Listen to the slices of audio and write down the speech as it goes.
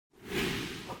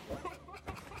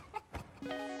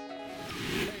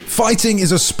Fighting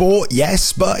is a sport,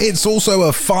 yes, but it's also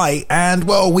a fight, and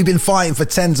well, we've been fighting for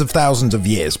tens of thousands of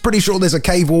years. Pretty sure there's a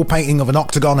cave wall painting of an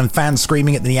octagon and fans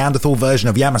screaming at the Neanderthal version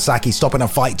of Yamasaki stopping a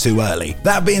fight too early.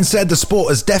 That being said, the sport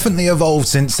has definitely evolved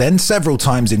since then, several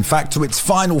times in fact, to its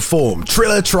final form,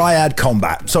 Triller Triad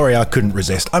Combat. Sorry, I couldn't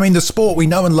resist. I mean the sport we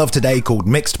know and love today called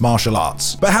mixed martial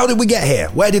arts. But how did we get here?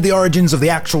 Where did the origins of the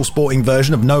actual sporting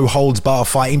version of no holds bar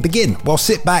fighting begin? Well,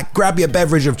 sit back, grab your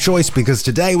beverage of choice, because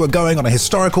today we're going on a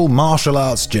historical martial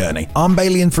arts journey. I'm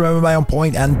Balian from MMA On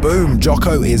Point, and boom,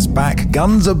 Jocko is back.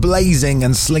 Guns are blazing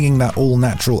and slinging that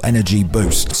all-natural energy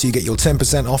boost. So you get your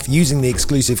 10% off using the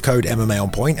exclusive code MMA On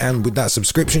Point, and with that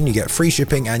subscription you get free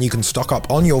shipping and you can stock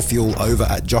up on your fuel over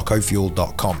at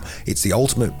jockofuel.com. It's the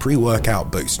ultimate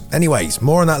pre-workout boost. Anyways,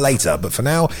 more on that later, but for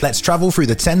now, let's travel through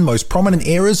the 10 most prominent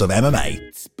eras of MMA.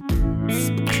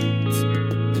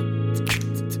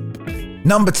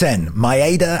 Number 10,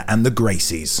 Maeda and the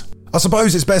Gracies. I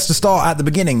suppose it's best to start at the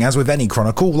beginning, as with any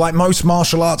chronicle. Like most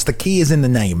martial arts, the key is in the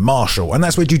name, martial, and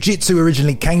that's where jiu-jitsu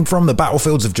originally came from, the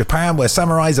battlefields of Japan, where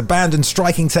samurais abandoned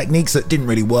striking techniques that didn't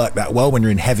really work that well when you're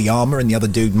in heavy armor and the other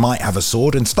dude might have a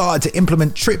sword, and started to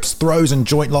implement trips, throws, and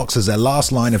joint locks as their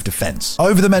last line of defense.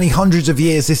 Over the many hundreds of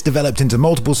years, this developed into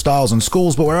multiple styles and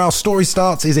schools, but where our story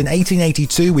starts is in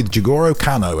 1882 with Jigoro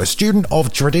Kano, a student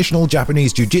of traditional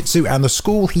Japanese jiu-jitsu, and the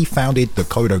school he founded, the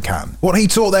Kodokan. What he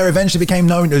taught there eventually became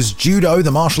known as Judo, the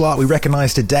martial art we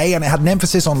recognize today, and it had an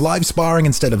emphasis on live sparring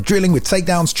instead of drilling, with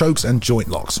takedowns, chokes, and joint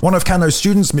locks. One of Kano's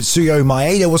students, Mitsuyo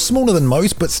Maeda, was smaller than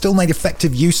most, but still made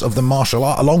effective use of the martial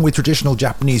art along with traditional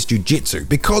Japanese jiu-jitsu.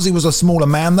 Because he was a smaller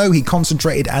man though, he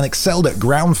concentrated and excelled at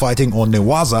ground fighting, or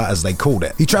newaza as they called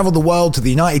it. He traveled the world to the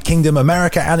United Kingdom,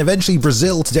 America, and eventually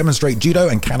Brazil to demonstrate judo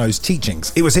and Kano's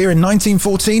teachings. It was here in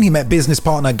 1914 he met business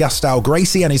partner Gustavo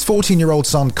Gracie and his 14-year-old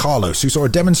son Carlos, who saw a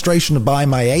demonstration by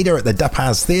Maeda at the Da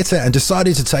Paz Theatre and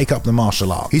decided to take up the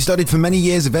martial art. He studied for many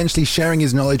years, eventually sharing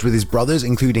his knowledge with his brothers,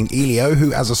 including Elio,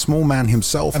 who as a small man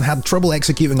himself and had trouble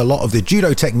executing a lot of the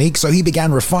judo techniques, so he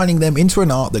began refining them into an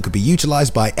art that could be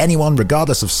utilized by anyone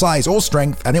regardless of size or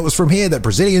strength, and it was from here that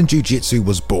Brazilian Jiu-Jitsu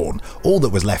was born. All that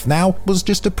was left now was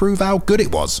just to prove how good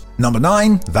it was. Number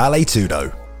 9, Vale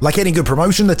Tudo. Like any good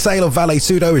promotion, the tale of Vale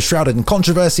Tudo is shrouded in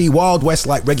controversy, Wild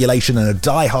West-like regulation, and a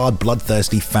die-hard,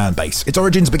 bloodthirsty fan base. Its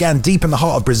origins began deep in the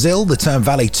heart of Brazil. The term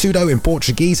Vale Tudo in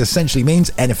Portuguese essentially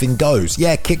means anything goes.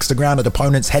 Yeah, kicks the ground at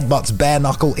opponents, headbutts, bare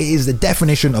knuckle. It is the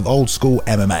definition of old-school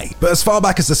MMA. But as far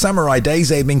back as the samurai days,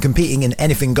 they had been competing in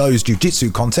anything goes jiu-jitsu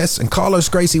contests, and Carlos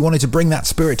Gracie wanted to bring that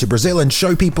spirit to Brazil and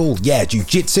show people, yeah,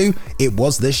 jiu-jitsu, it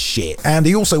was the shit. And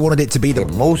he also wanted it to be the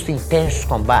most intense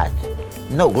combat.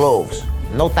 No gloves.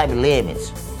 No time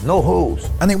limits, no rules.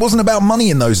 And it wasn't about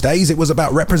money in those days, it was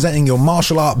about representing your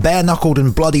martial art bare-knuckled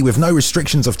and bloody with no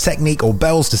restrictions of technique or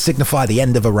bells to signify the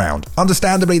end of a round.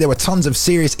 Understandably, there were tons of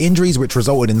serious injuries which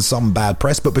resulted in some bad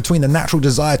press, but between the natural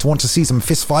desire to want to see some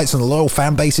fistfights and the loyal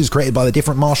fan bases created by the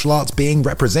different martial arts being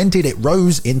represented, it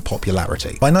rose in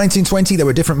popularity. By 1920, there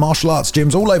were different martial arts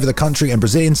gyms all over the country, and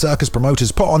Brazilian circus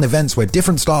promoters put on events where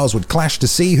different styles would clash to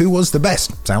see who was the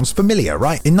best. Sounds familiar,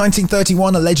 right? In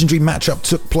 1931, a legendary matchup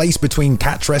took place between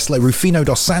catch wrestler Rufino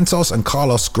dos Santos and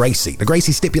Carlos Gracie. The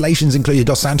Gracie stipulations included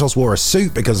Dos Santos wore a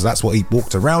suit because that's what he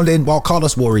walked around in, while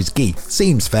Carlos wore his gi.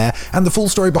 Seems fair, and the full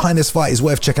story behind this fight is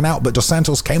worth checking out, but Dos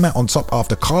Santos came out on top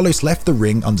after Carlos left the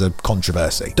ring under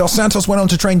controversy. Dos Santos went on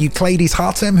to train Euclides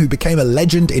Hartem, who became a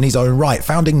legend in his own right,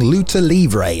 founding Luta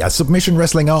Livre, a submission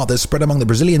wrestling art that spread among the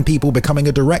Brazilian people, becoming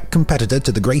a direct competitor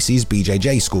to the Gracie's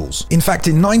BJJ schools. In fact,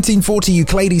 in 1940,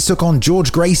 Euclides took on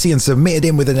George Gracie and submitted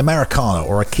him with an Americana,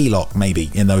 or a key lock maybe,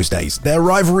 in those days. Their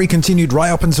rivalry continued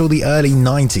right up until the early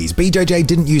 90s. BJJ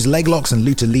didn't use leg locks and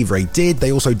Luta Livre did.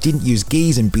 They also didn't use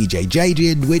gis and BJJ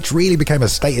did, which really became a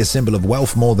status symbol of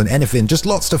wealth more than anything. Just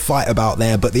lots to fight about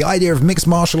there, but the idea of mixed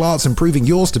martial arts and proving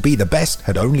yours to be the best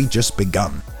had only just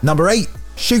begun. Number 8,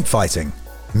 shoot fighting.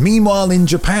 Meanwhile in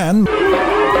Japan,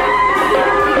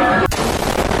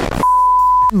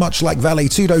 much like Vale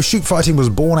Tudo, shoot fighting was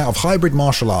born out of hybrid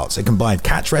martial arts. It combined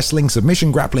catch wrestling,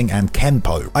 submission grappling, and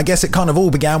Kenpo. I guess it kind of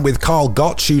all began with Karl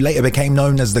Gotch, who later became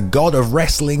known as the god of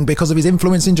wrestling because of his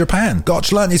influence in Japan.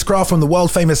 Gotch learnt his craft from the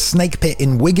world-famous Snake Pit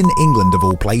in Wigan, England of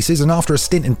all places, and after a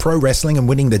stint in pro wrestling and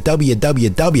winning the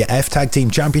WWF Tag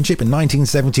Team Championship in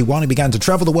 1971, he began to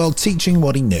travel the world teaching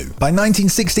what he knew. By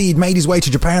 1960, he'd made his way to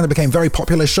Japan and became very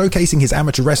popular, showcasing his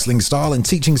amateur wrestling style and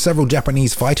teaching several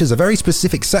Japanese fighters a very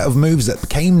specific set of moves that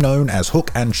became became known as Hook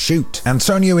and Shoot.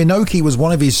 Antonio Inoki was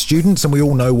one of his students, and we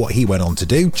all know what he went on to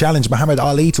do: challenge Muhammad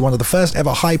Ali to one of the first ever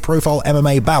high-profile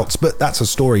MMA bouts, but that's a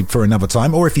story for another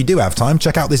time, or if you do have time,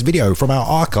 check out this video from our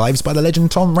archives by the legend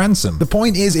Tom Ransom. The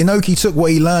point is, Inoki took what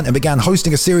he learned and began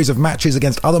hosting a series of matches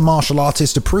against other martial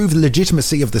artists to prove the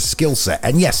legitimacy of the skill set.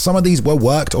 And yes, some of these were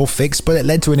worked or fixed, but it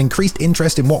led to an increased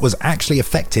interest in what was actually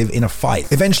effective in a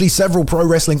fight. Eventually, several pro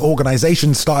wrestling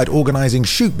organizations started organizing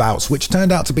shoot bouts, which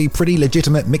turned out to be pretty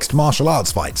legitimate mixed martial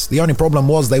arts fights. The only problem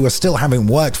was they were still having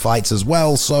worked fights as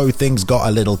well, so things got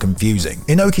a little confusing.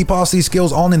 Inoki passed these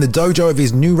skills on in the dojo of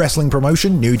his new wrestling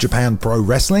promotion, New Japan Pro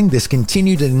Wrestling. This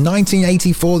continued, and in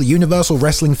 1984 the Universal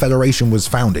Wrestling Federation was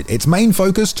founded. Its main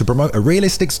focus to promote a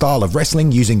realistic style of wrestling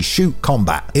using shoot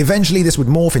combat. Eventually this would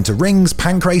morph into rings,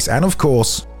 pancrase, and of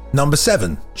course, number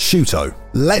 7, Shooto.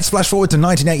 Let's flash forward to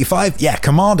 1985. Yeah,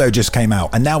 Commando just came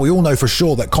out, and now we all know for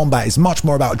sure that combat is much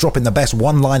more about dropping the best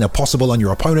one-liner possible on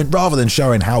your opponent rather than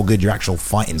showing how good your actual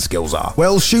fighting skills are.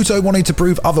 Well, Shooto wanted to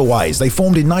prove otherwise. They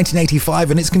formed in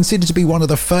 1985, and it's considered to be one of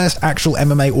the first actual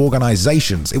MMA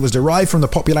organizations. It was derived from the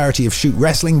popularity of shoot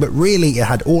wrestling, but really it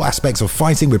had all aspects of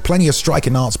fighting, with plenty of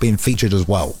striking arts being featured as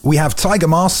well. We have Tiger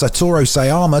Mask Satoru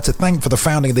Sayama to thank for the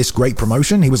founding of this great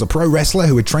promotion. He was a pro wrestler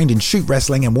who had trained in shoot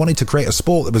wrestling and wanted to create a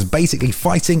sport that was basically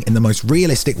fighting in the most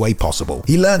realistic way possible.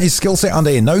 He learned his skill set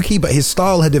under Inoki, but his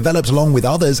style had developed along with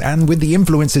others and with the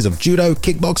influences of judo,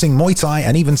 kickboxing, Muay Thai,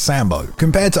 and even Sambo.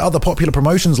 Compared to other popular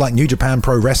promotions like New Japan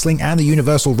Pro Wrestling and the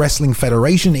Universal Wrestling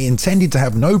Federation, it intended to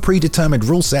have no predetermined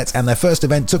rule sets, and their first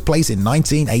event took place in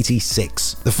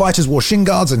 1986. The fighters wore shin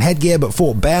guards and headgear but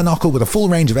fought bare knuckle with a full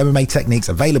range of MMA techniques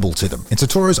available to them. In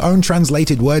Satoru's own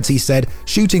translated words, he said,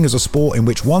 "Shooting is a sport in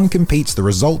which one competes the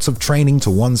results of training to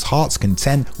one's heart's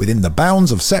content within the bounds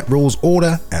of set rules,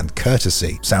 order, and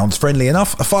courtesy." Sounds friendly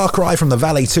enough? A far cry from the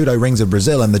Vale Tudo rings of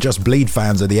Brazil and the Just Bleed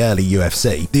fans of the early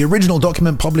UFC. The original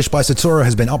document published by Satoru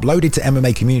has been uploaded to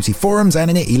MMA community forums,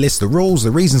 and in it he lists the rules,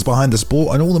 the reasons behind the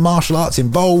sport, and all the martial arts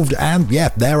involved, and yeah,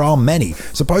 there are many.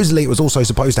 Supposedly it was also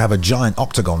supposed to have a giant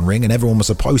octagon ring and everyone was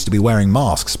supposed to be wearing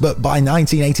masks, but by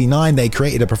 1989 they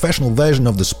created a professional version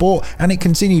of the sport and it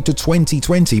continued to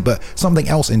 2020, but something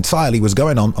else entirely was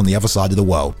going on the other side of the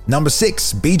world. Number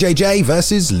 6, BJJ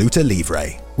versus Luta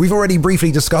Livre. We've already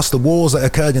briefly discussed the wars that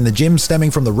occurred in the gym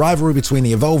stemming from the rivalry between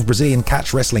the evolved Brazilian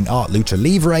catch wrestling art Luta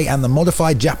Livre and the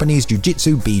modified Japanese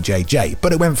Jiu-Jitsu BJJ,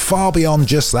 but it went far beyond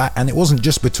just that, and it wasn't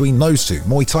just between those two.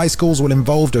 Muay Thai schools were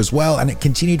involved as well, and it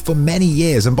continued for many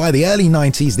years, and by the early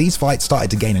 90s these fights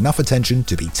started to gain enough attention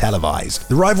to be televised.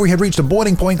 The rivalry had reached a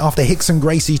boiling point after Rickson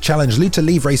Gracie challenged Luta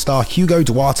Livre star Hugo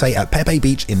Duarte at Pepe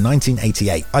Beach in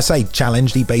 1988. I say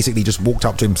challenged, he basically just walked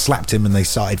up to him, slapped him, and they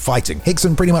started fighting.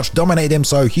 Rickson pretty much dominated him,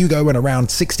 so Hugo and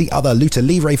around 60 other Luta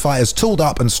Livre fighters tooled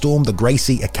up and stormed the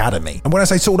Gracie Academy. And when I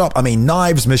say tooled up, I mean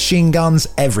knives, machine guns,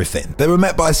 everything. They were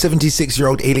met by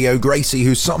 76-year-old Helio Gracie,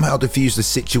 who somehow diffused the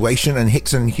situation, and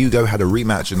Rickson and Hugo had a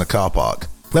rematch in the car park.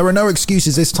 There were no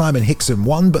excuses this time and Rickson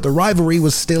won, but the rivalry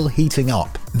was still heating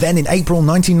up. Then in April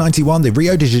 1991, the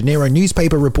Rio de Janeiro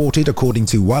newspaper reported, according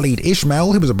to Waleed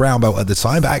Ismail, who was a brown belt at the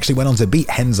time but actually went on to beat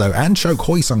Renzo and choke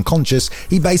Royce unconscious,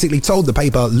 he basically told the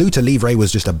paper Luta Livre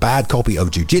was just a bad copy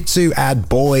of Jiu-Jitsu, and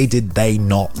boy did they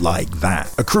not like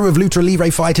that. A crew of Luta Livre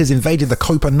fighters invaded the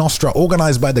Copa Nostra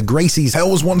organized by the Gracies.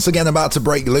 Hell was once again about to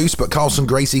break loose, but Carlson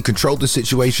Gracie controlled the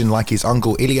situation like his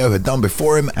uncle Elio had done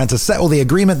before him, and to settle the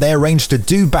agreement they arranged to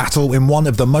do battle in one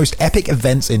of the most epic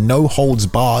events in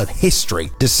no-holds-barred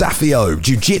history. Desafio,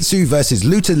 Jiu-Jitsu versus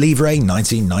Luta Livre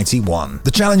 1991.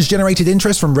 The challenge generated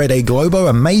interest from Rede Globo,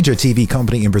 a major TV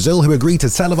company in Brazil, who agreed to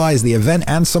televise the event,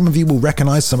 and some of you will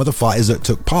recognize some of the fighters that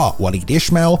took part: Waleed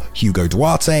Ismail, Hugo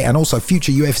Duarte, and also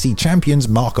future UFC champions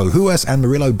Marco Ruas and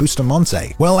Murilo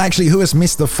Bustamante. Well, actually Ruas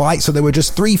missed the fight, so there were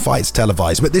just 3 fights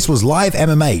televised, but this was live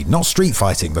MMA, not street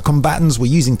fighting. The combatants were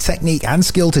using technique and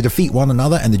skill to defeat one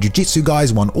another, and the Jiu-Jitsu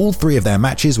guys won all 3 of their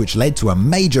matches, which led to a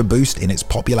major boost in its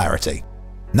popularity.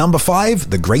 Number 5,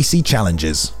 the Gracie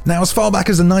Challenges. Now, as far back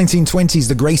as the 1920s,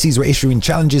 the Gracies were issuing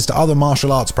challenges to other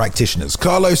martial arts practitioners.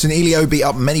 Carlos and Elio beat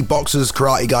up many boxers,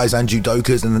 karate guys, and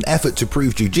judokas in an effort to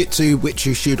prove jiu-jitsu, which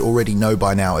you should already know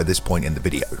by now at this point in the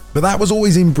video. But that was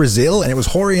always in Brazil, and it was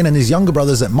Rorion and his younger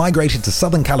brothers that migrated to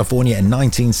Southern California in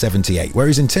 1978, where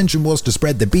his intention was to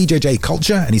spread the BJJ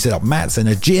culture, and he set up mats and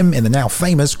a gym in the now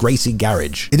famous Gracie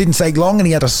Garage. It didn't take long, and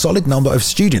he had a solid number of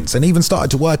students, and even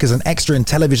started to work as an extra in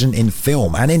television in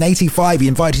film. and in 85 he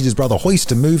invited his brother Hoist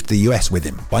to move to the US with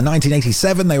him. By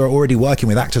 1987 they were already working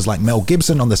with actors like Mel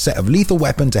Gibson on the set of Lethal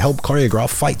Weapon to help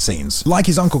choreograph fight scenes. Like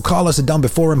his uncle Carlos had done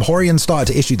before him, Horian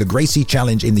started to issue the Gracie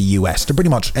Challenge in the US to pretty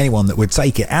much anyone that would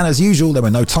take it, and as usual there were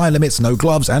no time limits, no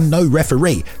gloves, and no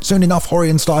referee. Soon enough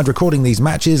Horian started recording these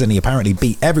matches and he apparently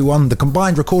beat everyone. The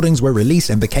combined recordings were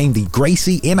released and became the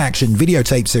Gracie in Action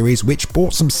videotape series, which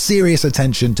brought some serious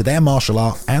attention to their martial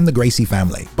art and the Gracie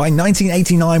family. By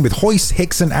 1989, with Hoist,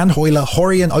 Hickson and Hoyler,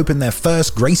 Horian opened their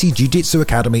first Gracie Jiu-Jitsu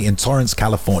Academy in Torrance,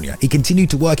 California. He continued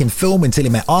to work in film until he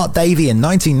met Art Davie in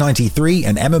 1993,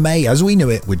 and MMA as we knew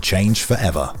it would change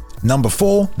forever. Number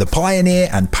 4, the Pioneer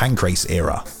and Pancrase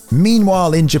era.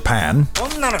 Meanwhile in Japan...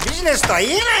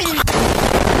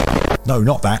 No,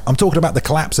 not that. I'm talking about the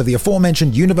collapse of the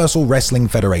aforementioned Universal Wrestling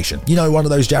Federation. You know, one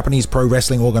of those Japanese pro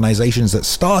wrestling organizations that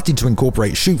started to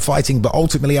incorporate shoot fighting, but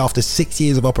ultimately after 6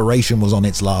 years of operation was on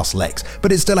its last legs.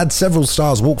 But it still had several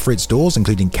stars walk for its doors,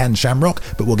 including Ken Shamrock,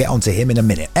 but we'll get onto him in a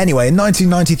minute. Anyway, in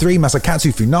 1993,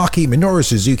 Masakatsu Funaki, Minoru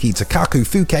Suzuki, Takaku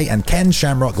Fuke, and Ken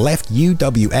Shamrock left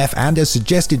UWF and, as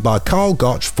suggested by Carl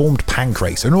Gotch, formed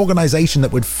Pancrase, an organization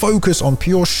that would focus on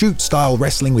pure shoot-style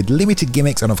wrestling with limited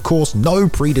gimmicks and, of course, no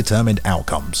predetermined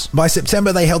outcomes. By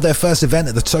September, they held their first event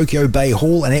at the Tokyo Bay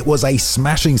Hall, and it was a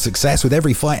smashing success, with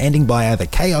every fight ending by either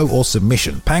KO or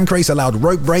submission. Pancrase allowed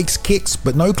rope breaks, kicks,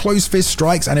 but no closed fist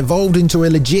strikes, and evolved into a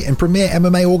legit and premier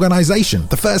MMA organization.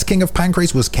 The first king of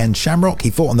Pancrase was Ken Shamrock. He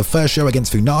fought on the first show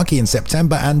against Funaki in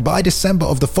September, and by December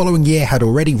of the following year had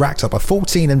already racked up a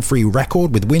 14-3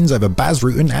 record with wins over Baz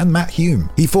Rutten and Matt Hume.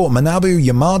 He fought Manabu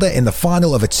Yamada in the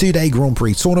final of a 2-day Grand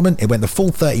Prix tournament. It went the full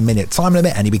 30-minute time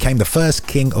limit, and he became the first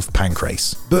king of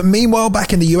Pancrase. But meanwhile,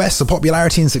 back in the US, the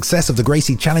popularity and success of the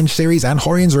Gracie Challenge series and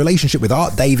Horian's relationship with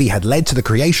Art Davie had led to the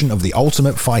creation of the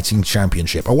Ultimate Fighting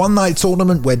Championship, a one-night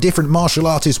tournament where different martial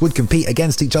artists would compete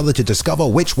against each other to discover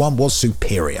which one was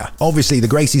superior. Obviously, the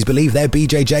Gracies believed their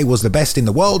BJJ was the best in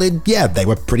the world, and yeah, they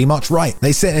were pretty much right.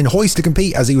 They sent in Hoist to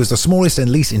compete as he was the smallest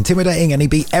and least intimidating, and he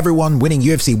beat everyone, winning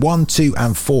UFC 1, 2,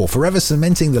 and 4, forever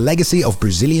cementing the legacy of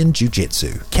Brazilian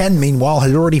Jiu-Jitsu. Ken, meanwhile,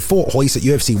 had already fought Hoist at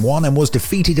UFC 1 and was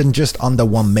defeated in just under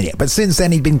 1 minute, but since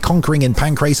then he'd been conquering in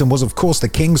Pancrase and was of course the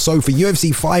king, so for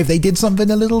UFC 5 they did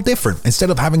something a little different. Instead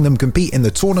of having them compete in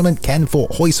the tournament, Ken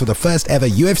fought Hoist for the first ever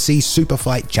UFC Super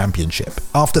Fight Championship.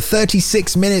 After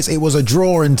 36 minutes it was a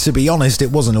draw, and to be honest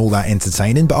it wasn't all that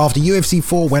entertaining, but after UFC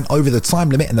 4 went over the time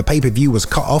limit and the pay-per-view was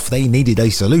cut off, they needed a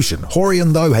solution.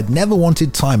 Horian though had never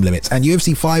wanted time limits, and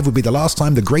UFC 5 would be the last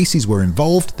time the Gracies were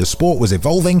involved. The sport was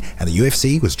evolving and the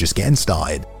UFC was just getting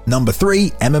started. Number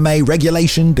 3, MMA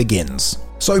regulation begins.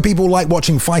 So people like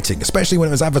watching fighting, especially when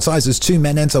it was advertised as 2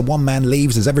 men enter, 1 man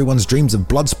leaves, as everyone's dreams of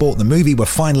Bloodsport the movie were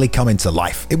finally coming to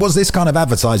life. It was this kind of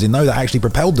advertising though that actually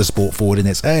propelled the sport forward in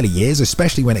its early years,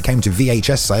 especially when it came to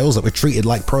VHS sales that were treated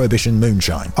like Prohibition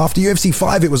moonshine. After UFC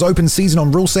 5 it was open season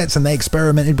on rule sets, and they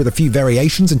experimented with a few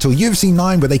variations until UFC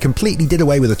 9, where they completely did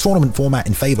away with the tournament format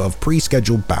in favor of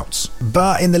pre-scheduled bouts.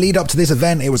 But in the lead up to this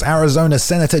event, it was Arizona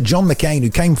Senator John McCain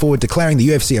who came forward declaring the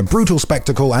UFC a brutal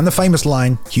spectacle and the famous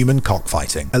line, human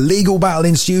cockfighting. A legal battle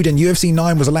ensued and UFC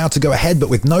 9 was allowed to go ahead, but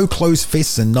with no closed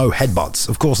fists and no headbutts.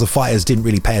 Of course the fighters didn't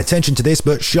really pay attention to this,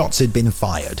 but shots had been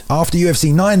fired. After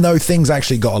UFC 9 though, things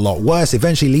actually got a lot worse,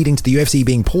 eventually leading to the UFC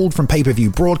being pulled from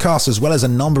pay-per-view broadcasts as well as a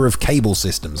number of cable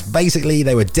systems. Basically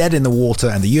they were dead in the water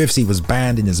and the UFC was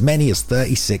banned in as many as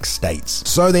 36 states.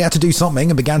 So they had to do something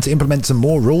and began to implement some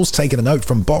more rules, taking a note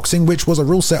from boxing, which was a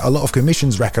rule set a lot of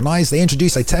commissions recognized. They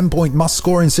introduced a 10-point must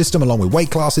scoring system along with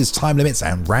weight classes, time limits,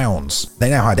 and rounds. They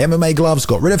now had MMA gloves,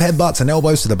 got rid of headbutts and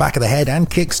elbows to the back of the head, and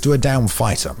kicks to a down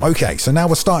fighter. Okay, so now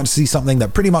we're starting to see something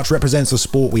that pretty much represents the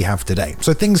sport we have today.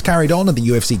 So things carried on and the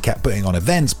UFC kept putting on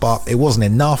events, but it wasn't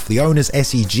enough. The owners,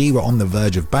 SEG, were on the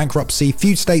verge of bankruptcy,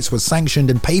 few states were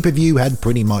sanctioned, and pay-per-view had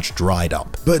pretty much dried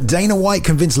up. But Dana White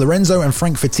convinced Lorenzo and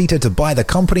Frank Fertitta to buy the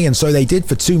company, and so they did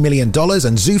for $2 million, and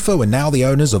Zuffa were now the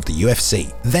owners of the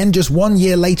UFC. Then just 1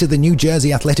 year later, the New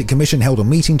Jersey Athletic Commission held a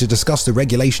meeting to discuss the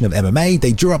regulation of MMA.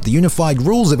 They drew up the unified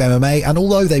rules of MMA, and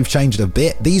although they've changed a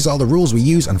bit, these are the rules we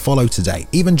use and follow today.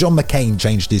 Even John McCain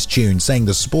changed his tune, saying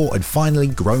the sport had finally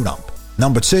grown up.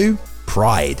 Number 2,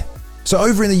 Pride. So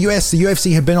over in the US, the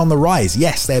UFC had been on the rise.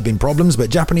 Yes, there had been problems, but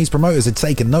Japanese promoters had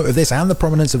taken note of this and the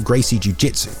prominence of Gracie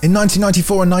Jiu-Jitsu. In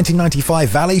 1994 and 1995,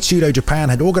 Valley Tudo Japan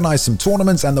had organized some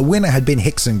tournaments, and the winner had been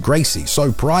Rickson Gracie.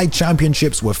 So Pride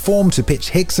Championships were formed to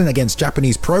pitch Rickson against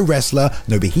Japanese pro wrestler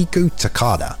Nobuhiko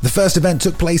Takada. The first event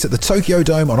took place at the Tokyo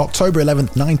Dome on October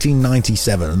 11th,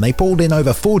 1997, and they pulled in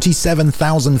over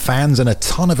 47,000 fans and a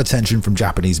ton of attention from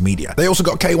Japanese media. They also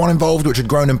got K1 involved, which had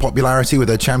grown in popularity with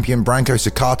their champion Branko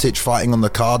Sukatic fighting on the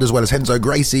card, as well as Renzo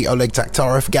Gracie, Oleg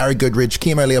Taktarov, Gary Goodridge,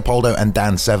 Kimo Leopoldo, and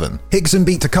Dan Severn. Hickson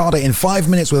beat Takada in 5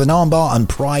 minutes with an armbar, and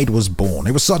Pride was born.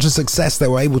 It was such a success they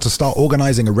were able to start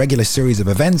organizing a regular series of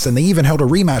events, and they even held a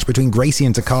rematch between Gracie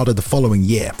and Takada the following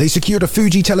year. They secured a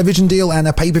Fuji television deal and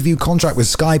a pay-per-view contract with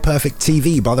Sky Perfect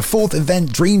TV. By the fourth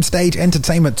event, Dream Stage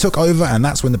Entertainment took over, and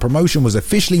that's when the promotion was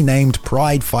officially named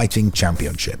Pride Fighting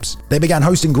Championships. They began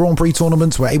hosting Grand Prix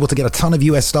tournaments, were able to get a ton of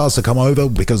US stars to come over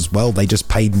because, well, they just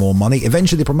paid more money.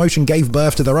 Eventually, the promotion gave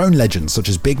birth to their own legends, such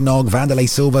as Big Nog, Vanderlei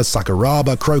Silva,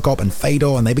 Sakuraba, Krokop, and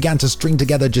Fedor, and they began to string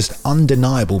together just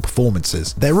undeniable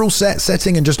performances. Their rule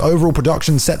setting, and just overall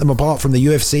production set them apart from the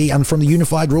UFC and from the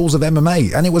unified rules of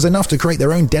MMA, and it was enough to create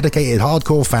their own dedicated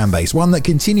hardcore fan base, one that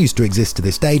continues to exist to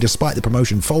this day despite the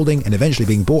promotion folding and eventually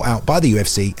being bought out by the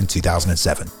UFC in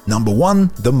 2007. Number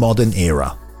 1, the modern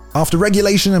era. After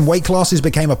regulation and weight classes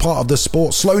became a part of the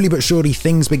sport, slowly but surely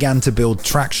things began to build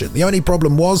traction. The only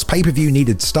problem was pay-per-view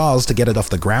needed stars to get it off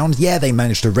the ground. Yeah, they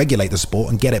managed to regulate the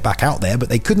sport and get it back out there, but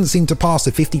they couldn't seem to pass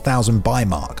the 50,000 buy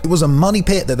mark. It was a money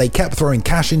pit that they kept throwing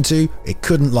cash into. It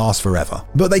couldn't last forever.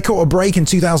 But they caught a break in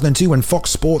 2002 when Fox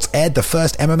Sports aired the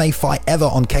first MMA fight ever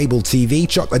on cable TV,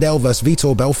 Chuck Liddell vs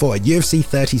Vitor Belfort at UFC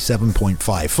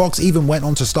 37.5. Fox even went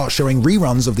on to start showing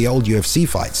reruns of the old UFC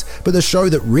fights, but the show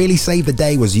that really saved the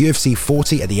day was UFC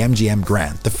 40 at the MGM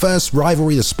Grand, the first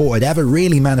rivalry the sport had ever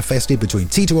really manifested between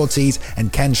Tito Ortiz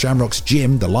and Ken Shamrock's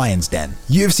gym, the Lion's Den.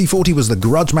 UFC 40 was the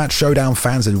grudge match showdown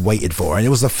fans had waited for, and it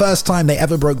was the first time they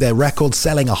ever broke their record,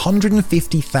 selling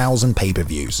 150,000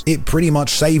 pay-per-views. It pretty much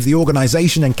saved the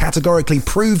organization and categorically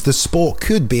proved the sport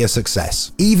could be a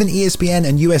success. Even ESPN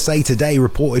and USA Today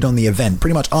reported on the event,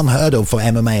 pretty much unheard of for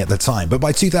MMA at the time, but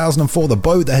by 2004 the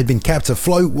boat that had been kept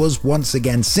afloat was once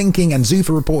again sinking, and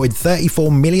Zuffa reported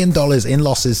 $34 million in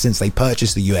losses since they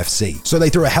purchased the UFC. So they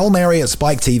threw a Hail Mary at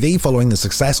Spike TV following the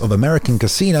success of American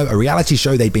Casino, a reality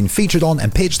show they'd been featured on,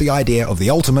 and pitched the idea of The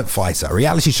Ultimate Fighter, a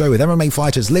reality show with MMA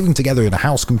fighters living together in a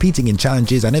house, competing in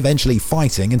challenges and eventually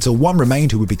fighting until one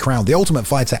remained who would be crowned the Ultimate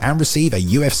Fighter and receive a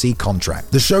UFC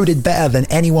contract. The show did better than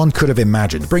anyone could have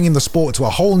imagined, bringing the sport to a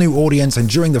whole new audience, and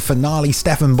during the finale,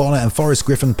 Stephen Bonner and Forrest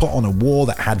Griffin put on a war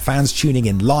that had fans tuning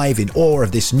in live in awe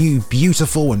of this new,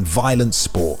 beautiful and violent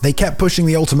sport. They kept pushing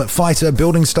the Ultimate Fighter,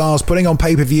 building stars, putting on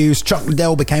pay-per-views. Chuck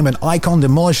Liddell became an icon,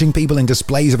 demolishing people in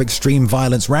displays of extreme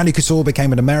violence. Randy Couture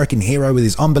became an American hero with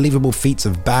his unbelievable feats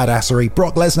of badassery.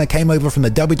 Brock Lesnar came over from the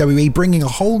WWE, bringing a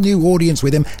whole new audience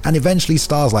with him, and eventually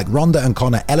stars like Ronda and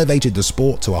Conor elevated the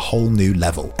sport to a whole new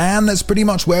level. And that's pretty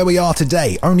much where we are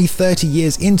today, only 30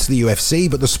 years into the UFC,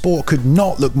 but the sport could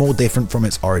not look more different from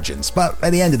its origins. But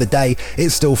at the end of the day,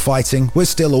 it's still fighting, we're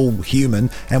still all human,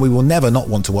 and we will never not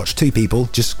want to watch two people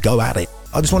just go at it.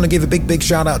 I just want to give a big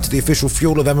shout out to the official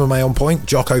fuel of MMA On Point,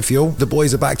 Jocko Fuel. The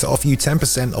boys are back to offer you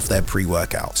 10% off their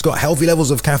pre-workout. It's got healthy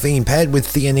levels of caffeine paired with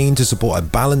theanine to support a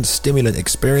balanced, stimulant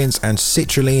experience, and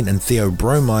citrulline and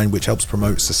theobromine, which helps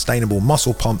promote sustainable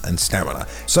muscle pump and stamina.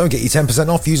 So get you 10%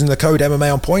 off using the code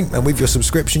MMA On Point, and with your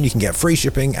subscription you can get free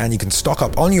shipping and you can stock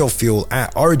up on your fuel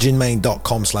at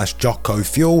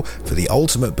originmain.com/JockoFuel for the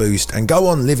ultimate boost, and go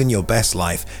on living your best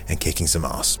life and kicking some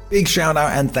ass. Big shout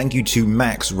out and thank you to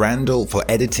Max Randall for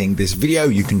editing this video.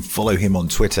 You can follow him on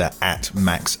Twitter at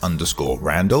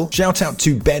Max_Randall. Shout out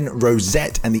to Ben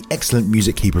Rosette and the excellent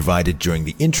music he provided during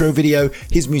the intro video.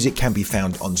 His music can be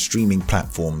found on streaming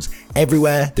platforms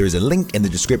everywhere. There is a link in the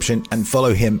description, and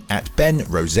follow him at Ben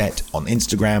Rosette on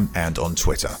Instagram and on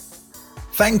Twitter.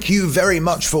 Thank you very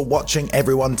much for watching,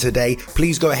 everyone, today.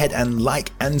 Please go ahead and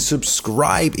like and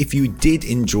subscribe if you did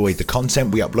enjoy the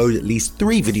content. We upload at least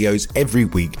 3 videos every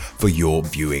week for your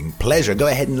viewing pleasure. Go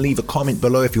ahead and leave a comment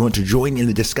below if you want to join in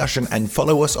the discussion, and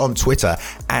follow us on Twitter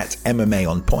at MMA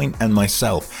On Point and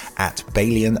myself at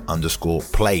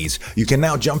Balian_plays. You can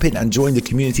now jump in and join the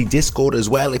community Discord as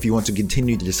well if you want to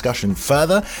continue the discussion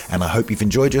further, and I hope you've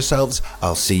enjoyed yourselves.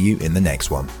 I'll see you in the next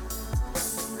one.